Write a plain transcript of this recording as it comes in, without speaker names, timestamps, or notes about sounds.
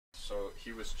So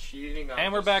he was cheating on.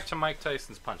 And we're back to Mike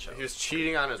Tyson's Punch-Out. He was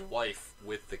cheating on his wife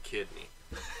with the kidney.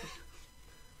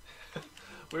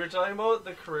 We were talking about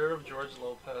the career of George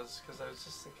Lopez because I was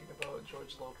just thinking about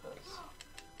George Lopez.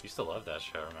 You still love that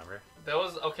show, remember? That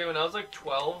was okay when I was like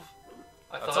 12.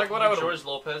 I That's thought like what the I would- George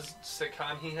Lopez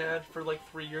sitcom he had for like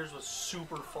 3 years was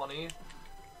super funny.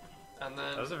 And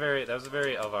then That was a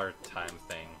very of our time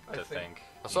thing to think.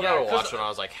 That's what Yeah, I would 'cause watch when I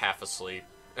was like half asleep.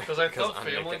 because I 'Cause thought on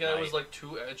Nick Family at Guy Night. was like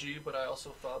too edgy, but I also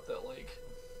thought that like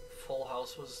Full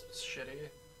House was shitty.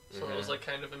 So it was like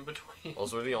kind of in between.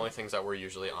 Those were the only things that were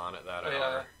usually on at that hour.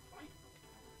 Yeah.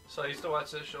 So I used to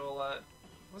watch this show a lot.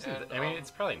 And, I mean,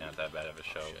 it's probably not that bad of a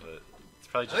show, Shit. but it's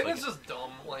probably I just think like it's just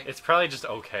dumb. Like it's probably just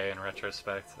okay in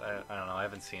retrospect. I don't know. I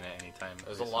haven't seen it anytime.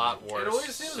 There's a recently. lot worse. it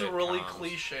always seems really sitcoms.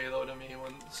 cliche though to me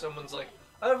when someone's like,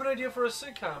 "I have an idea for a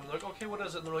sitcom." They're like, "Okay, what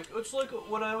is it?" And they're like, "It's like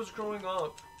when I was growing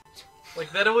up."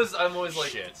 Like that. I'm always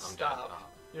like, Shit, I'm "Stop." dead.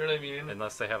 You know what I mean?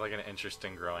 Unless they have like an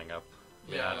interesting growing up.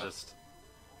 Yeah.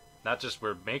 Not just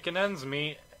we're making ends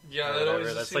meet. Yeah, or that whatever. always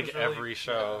just That's seems like really- every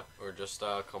show. We're just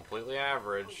completely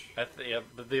average. But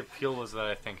the appeal was that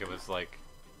I think it was like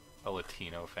a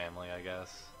Latino family, I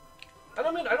guess. I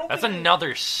don't mean I don't. That's think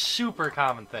another super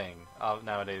common thing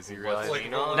nowadays. You realize? like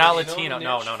Not Latino Latino.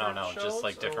 No. niche Just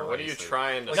like shows, different. or- What are you races.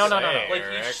 trying to Like, say? No. Like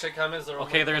Eric? each sitcom has their own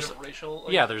Okay, like, there's- kind of racial.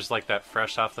 Like, Yeah, there's like that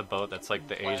fresh off the boat. That's like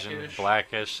the Asian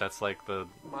blackish. That's like the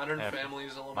Modern yeah,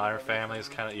 Families. A little Modern bit of Families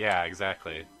everything. kind of. Yeah,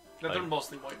 exactly. No, like- they're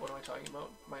mostly white. What am I talking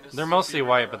about? Minus They're mostly Sophie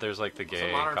white, Rivera. but there's like the It's a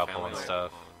gay Modern couple Family. and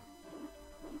stuff.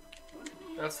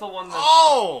 That's the one that.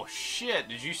 Oh shit!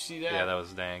 Did you see that? Yeah, that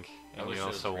was dank. I And wish you it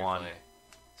was also won. replay.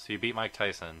 So you beat Mike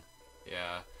Tyson.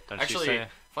 Yeah. Don't Actually, you say?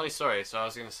 funny story. So I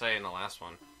was gonna say in the last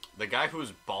one, the guy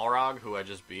who's Balrog, who I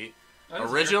just beat. That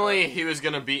is Originally, your he was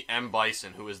gonna beat M.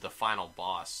 Bison, who was the final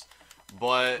boss,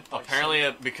 but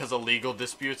apparently, because of legal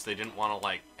disputes, they didn't want to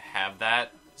like have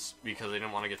that because they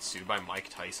didn't want to get sued by Mike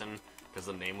Tyson because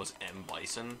the name was M.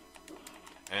 Bison,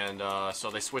 and so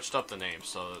they switched up the name.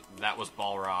 So that was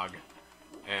Balrog,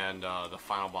 and the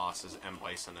final boss is M.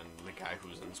 Bison, and the guy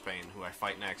who's in Spain, who I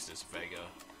fight next, is Vega.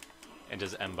 And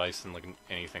does M. Bison look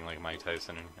anything like Mike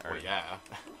Tyson? Or, Or yeah,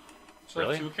 So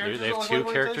really? Two characters They that have look two like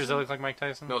Mike characters Tyson? that look like Mike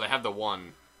Tyson? no, they have the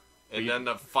one, and then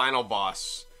the final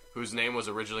boss, whose name was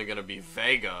originally going to be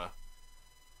Vega.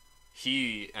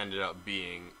 He ended up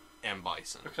being M.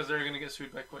 Bison. Because they're gonna get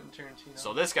sued by Quentin Tarantino.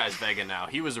 So this guy's Vega now.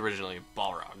 He was originally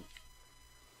Balrog.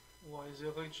 Why does he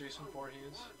look like Jason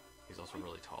Voorhees? He's also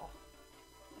really tall.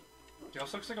 He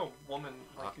also looks like a woman.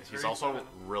 Like He's very also feminine.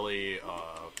 really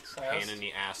Sassed. pain in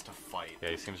the ass to fight. Yeah,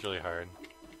 he seems really hard.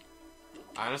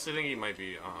 I honestly think he might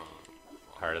be.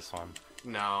 Hardest one.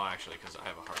 No, actually, because I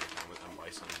have a harder time with M.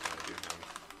 Bison than I do him.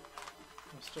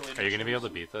 I'm still Are you going to be able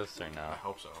to beat this or I no?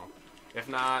 hope so. If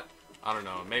not, I don't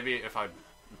know. Maybe if I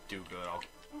do good, I'll.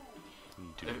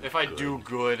 If I do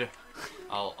good,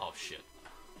 I'll. Oh shit.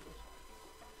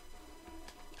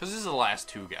 Because this is the last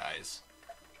two guys.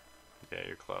 Yeah,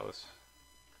 you're close.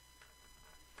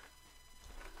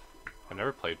 I've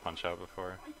never played Punch-Out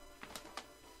before.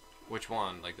 Which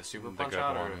one? Like the Super The Punch good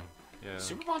Out? one. Or... Yeah.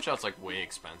 Super Punch Out's like way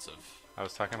expensive. I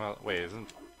was talking about... Wait, isn't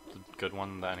the good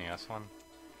one the NES one?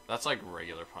 That's like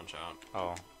regular Punch Out.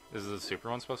 Oh. Is the Super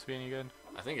one supposed to be any good?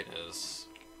 I think it is.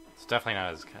 It's definitely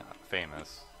not as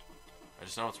famous. I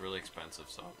just know it's really expensive,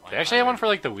 so. They actually had one for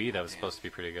like the Wii that was supposed to be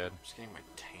pretty good. I'm just getting my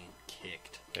taint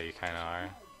kicked. Yeah, you kind of are.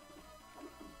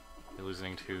 You're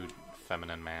losing to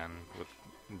Feminine Man with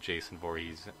Jason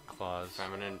Voorhees claws.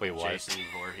 Feminine. Wait, what? Jason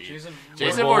Voorhees. Jason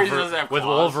Jason Voorhees doesn't have with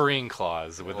claws. Wolverine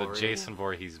claws, with a Wolverine? Jason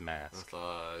Voorhees mask. With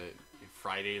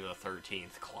Friday the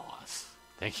 13th claws.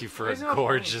 Thank you for Why a is it a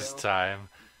gorgeous ponytail? time.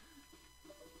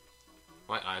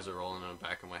 My eyes are rolling in the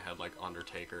back of my head like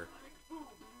Undertaker.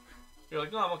 You're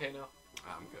like, no, I'm okay now.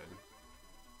 I'm good.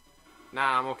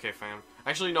 Nah, I'm okay, fam.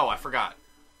 Actually, no, I forgot.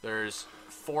 There's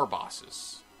 4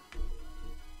 bosses.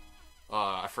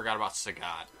 I forgot about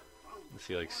Sagat. Is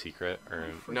he like secret or?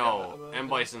 No, about M.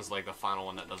 that. Bison's like the final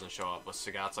one that doesn't show up, but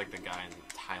Sagat's like the guy in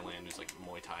Thailand who's like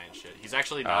Muay Thai and shit. He's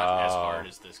actually not as hard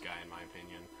as this guy, in my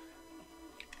opinion.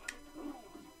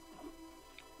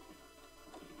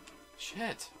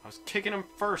 Shit, I was kicking him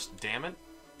first, damn it.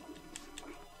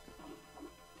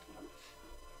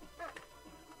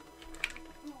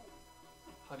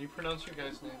 How do you pronounce your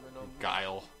guy's name? I know.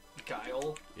 Guile.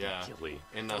 Guile. Yeah. Gilly.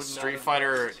 In the Would not Street have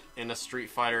Fighter,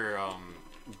 guessed.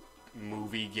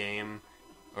 movie game,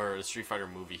 or the Street Fighter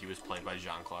movie, he was played by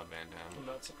Jean-Claude Van I'm Damme,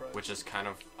 not surprised. which is kind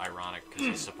of ironic because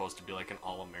he's supposed to be like an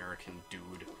all-American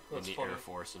dude That's in the funny. Air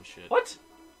Force and shit. What?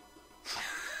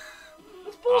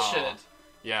 That's bullshit. Oh.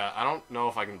 Yeah, I don't know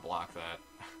if I can block that.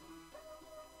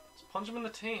 Just punch him in the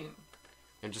taint.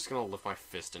 I'm just gonna lift my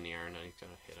fist in the air and then he's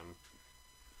gonna hit him.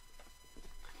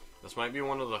 This might be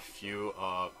one of the few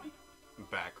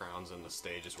backgrounds in the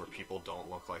stages where people don't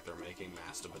look like they're making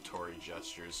masturbatory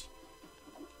gestures.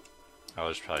 Oh,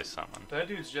 there's probably someone. That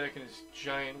dude's jacking his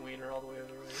giant wiener all the way to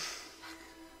the right.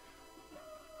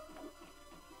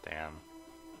 Damn.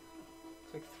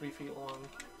 It's like 3 feet long.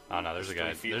 Oh no, there's a guy.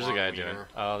 3 feet There's a long guy wiener. doing.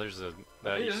 Oh, there's a.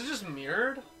 Hey, is it just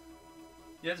mirrored?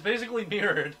 Yeah, it's basically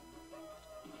mirrored.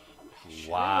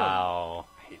 Wow.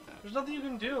 I hate that. There's nothing you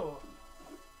can do.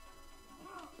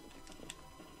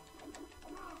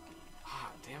 Ah,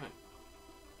 damn it.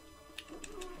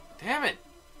 Damn it!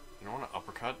 You don't want an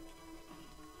uppercut?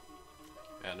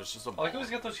 Yeah, there's just a I like how he's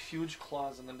got those huge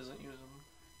claws and then doesn't use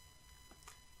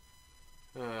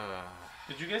them.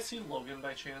 Did you guys see Logan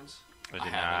by chance? I I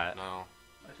did haven't, not. no.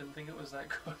 I didn't think it was that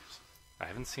good. I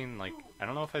haven't seen like. I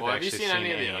don't know if I've Well, have actually you seen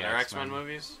any of the other X-Men. X-Men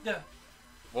movies? Yeah.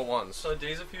 What ones? So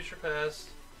Days of Future Past.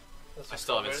 That's I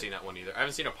still haven't right? seen that one either. I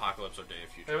haven't seen Apocalypse or Day of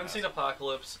Future I haven't Past. seen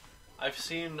Apocalypse. I've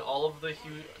seen all of the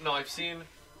huge. No, I've seen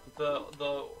the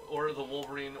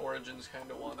Wolverine Origins kind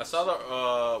of ones. I saw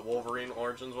the Wolverine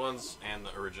Origins ones and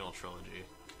the original trilogy.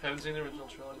 I haven't seen the original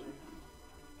trilogy.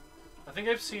 I think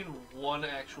I've seen one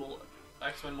actual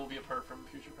X-Men movie apart from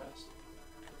Future Past.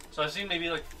 So I've seen maybe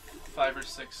like 5 or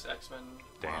 6 X-Men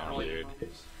Damn, related dude.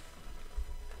 movies.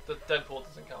 The Deadpool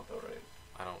doesn't count though, right?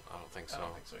 I don't think so. I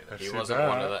don't think so either. That's He too wasn't bad.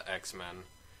 one of the X-Men.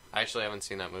 I actually haven't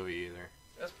seen that movie either.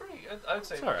 That's pretty. I would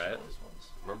say It's it's alright. one of those ones.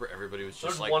 Remember, everybody was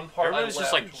There's just like one part everybody I was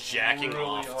just like laughed jacking really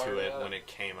off hard to it at. when it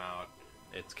came out,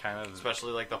 It's kind of.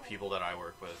 especially like the people that I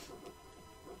work with.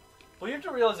 Well, you have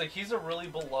to realize like he's a really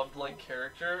beloved like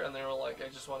character, and they were like, I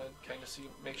just want to kind of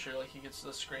make sure like he gets to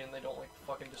the screen, and they don't like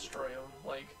fucking destroy him,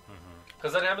 like,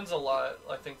 because that happens a lot.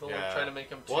 I think they'll like, try to make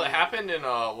him. Well, it happened in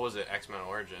what was it, X-Men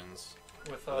Origins?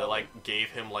 With They like gave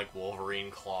him like Wolverine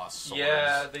claw swords.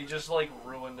 yeah, they just like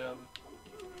ruined him.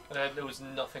 And it was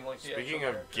nothing like the Speaking actual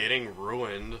of character. getting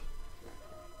ruined,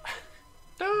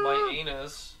 My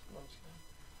anus, no, I'm just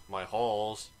kidding. my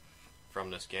holes from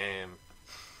this game.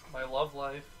 My love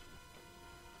life.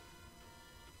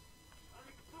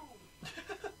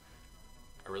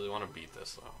 I really want to beat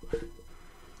this though.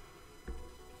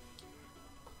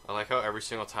 I like how every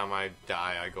single time I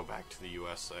die, I go back to the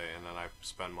USA and then I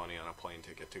spend money on a plane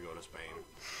ticket to go to Spain.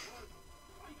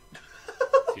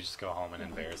 You just go home in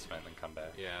embarrassment and come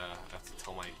back. Yeah, I have to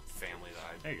tell my family that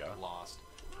I There you go. lost.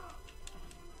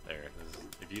 There.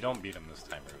 If you don't beat him this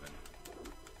time,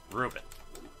 Ruben.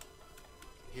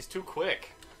 He's too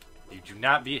quick. You do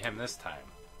not beat him this time.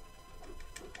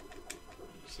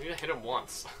 Just need to hit him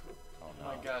once. Oh Oh no.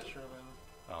 my gosh, Ruben.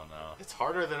 Oh no. It's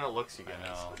harder than it looks, you guys. I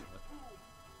know.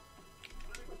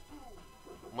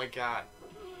 Oh my god.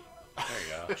 There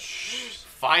you go.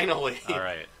 Finally. All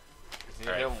right. Just need to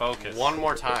All right, hit him focus. one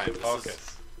more time. This is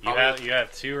Focus. You probably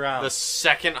have 2 rounds. the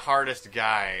second hardest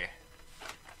guy.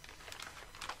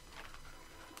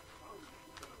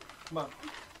 Come on.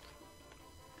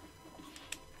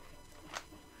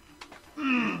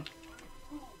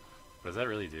 What does that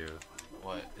really do?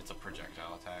 What? It's a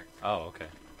projectile attack. Oh, okay.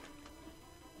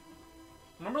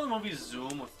 Remember the movie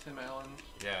Zoom with Tim Allen?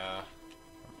 Yeah. How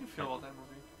do you feel about that movie?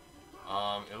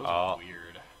 It was Oh.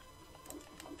 weird.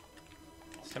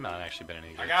 Has Tim Allen actually been any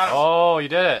good? I got him. Oh, you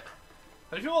did it.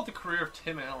 How do you feel about the career of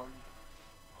Tim Allen?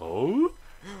 Oh?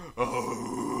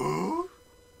 Oh.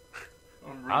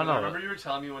 I don't know. remember you were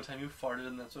telling me one time you farted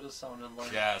and that's what it sounded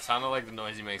like. Yeah, it sounded like the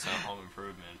noise he makes on Home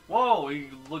Improvement. Whoa, he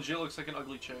legit looks like an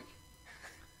ugly chick.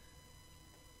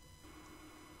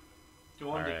 You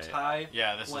want Alright. to tie?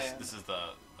 Yeah, this Land. is the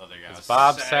other guy. It's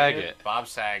Bob Saget. Saget. Bob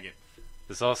Saget.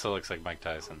 This also looks like Mike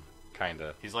Tyson.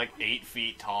 Kinda. He's like 8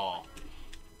 feet tall.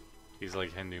 He's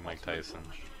like Hindu Mike Tyson.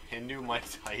 Hindu Mike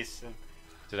Tyson.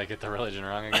 Did I get the religion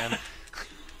wrong again?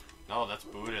 No, that's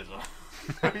Buddhism.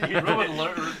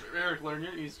 Ruben, Eric, learn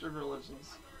your Eastern religions.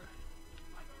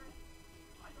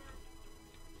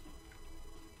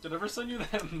 Did I ever send you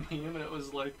that meme and it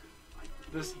was like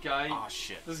this guy Oh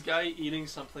shit. this guy eating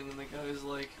something and the guy's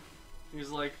like he's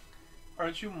like,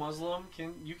 aren't you Muslim?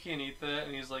 You can't eat that,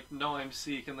 and he's like, no, I'm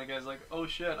Sikh, and the guy's like, oh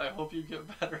shit, I hope you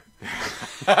get better.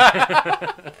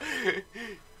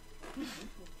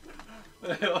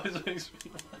 It always makes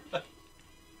me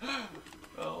laugh.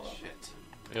 Oh Shit.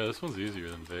 Yeah, this one's easier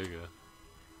than Vega.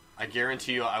 I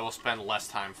guarantee you, I will spend less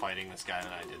time fighting this guy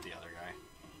than I did the other guy.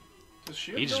 Does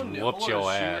she He have just no nipple, whooped or your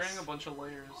is she ass. wearing a bunch of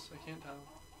layers? I can't tell.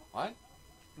 What?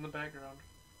 In the background.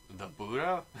 The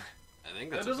Buddha? I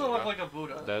think that's That doesn't a Buddha. look like a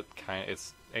Buddha. That kind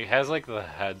it has like the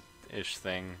head-ish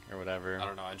thing or whatever. I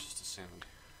don't know, I just assumed.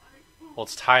 Well,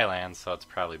 it's Thailand, so it's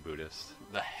probably Buddhist.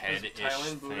 The Is head-ish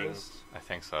Thailand thing. Buddhist? I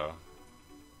think so.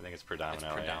 think it's It's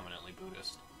predominantly. predominantly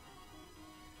Buddhist.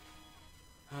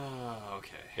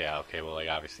 Okay. Yeah, okay, well, like,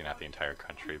 obviously not the entire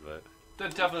country, but...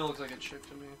 That definitely looks like a chick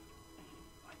to me.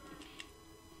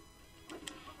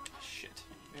 Shit.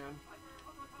 Yeah.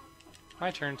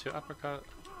 My turn to uppercut.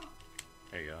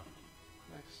 There you go.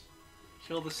 Nice.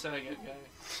 Kill the Saget guy.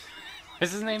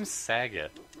 Is his name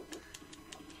Saget?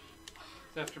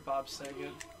 It's after Bob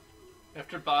Saget.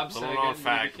 After Bob Little Saget, known he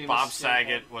fact, became a Bob skinhead.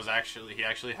 Saget was he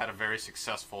actually had a very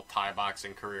successful Thai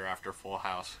boxing career after Full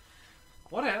House.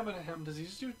 What happened to him? Does he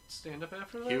just do stand-up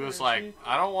after that? He or was is like,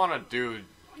 I don't want to do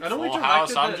I know he Full House,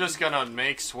 directed I'm that- just gonna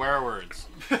make swear words.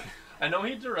 I know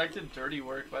he directed Dirty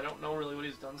Work, but I don't know really what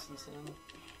he's done since then.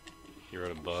 He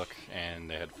wrote a book, and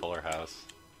they had Fuller House.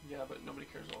 Yeah, but nobody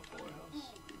cares about Fuller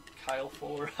House. Kyle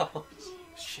Fuller House.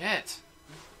 Shit.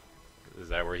 Is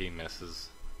that where he misses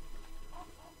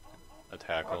a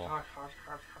tackle?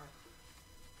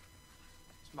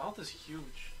 His mouth is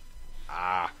huge.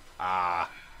 I'm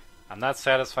not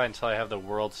satisfied until I have the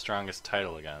world's strongest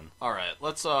title again. Alright,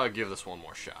 let's give this one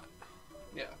more shot.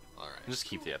 Yeah. Alright. Just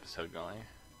keep the episode going.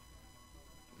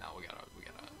 Now we gotta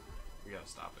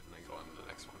stop it and then go on to the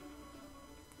next one.